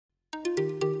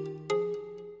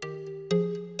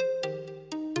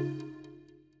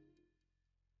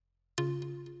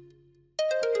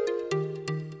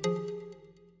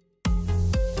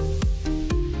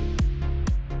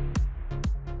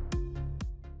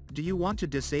Do you want to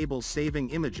disable saving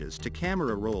images to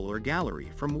camera roll or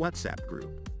gallery from WhatsApp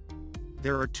group?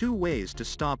 There are two ways to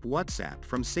stop WhatsApp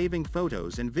from saving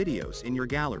photos and videos in your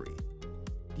gallery.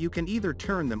 You can either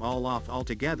turn them all off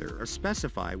altogether or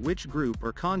specify which group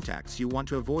or contacts you want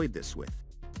to avoid this with.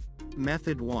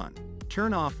 Method 1.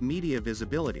 Turn off media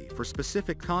visibility for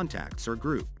specific contacts or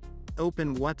group.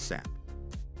 Open WhatsApp.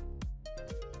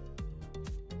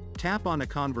 Tap on a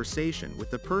conversation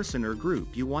with the person or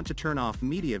group you want to turn off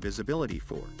media visibility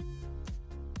for.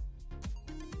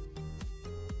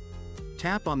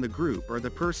 Tap on the group or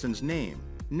the person's name,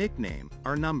 nickname,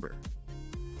 or number.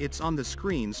 It's on the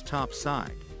screen's top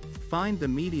side. Find the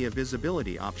media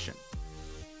visibility option.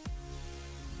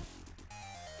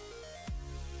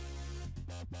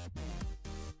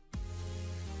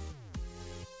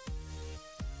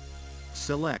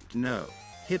 Select No.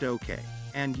 Hit OK.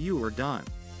 And you are done.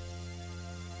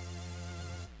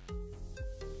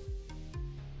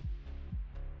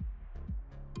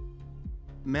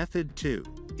 Method 2.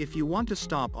 If you want to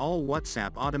stop all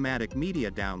WhatsApp automatic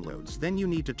media downloads, then you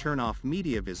need to turn off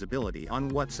media visibility on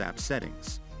WhatsApp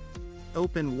settings.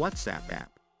 Open WhatsApp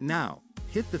app. Now,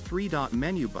 hit the three-dot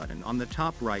menu button on the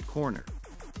top right corner.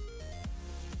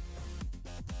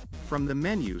 From the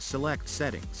menu, select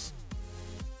Settings.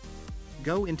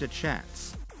 Go into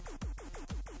Chats.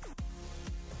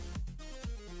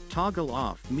 Toggle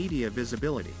off media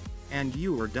visibility. And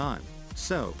you are done.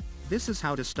 So, this is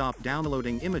how to stop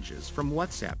downloading images from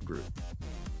WhatsApp group.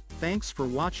 Thanks for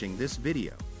watching this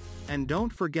video. And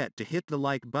don't forget to hit the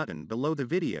like button below the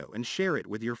video and share it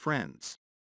with your friends.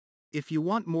 If you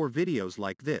want more videos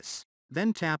like this,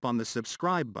 then tap on the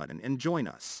subscribe button and join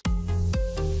us.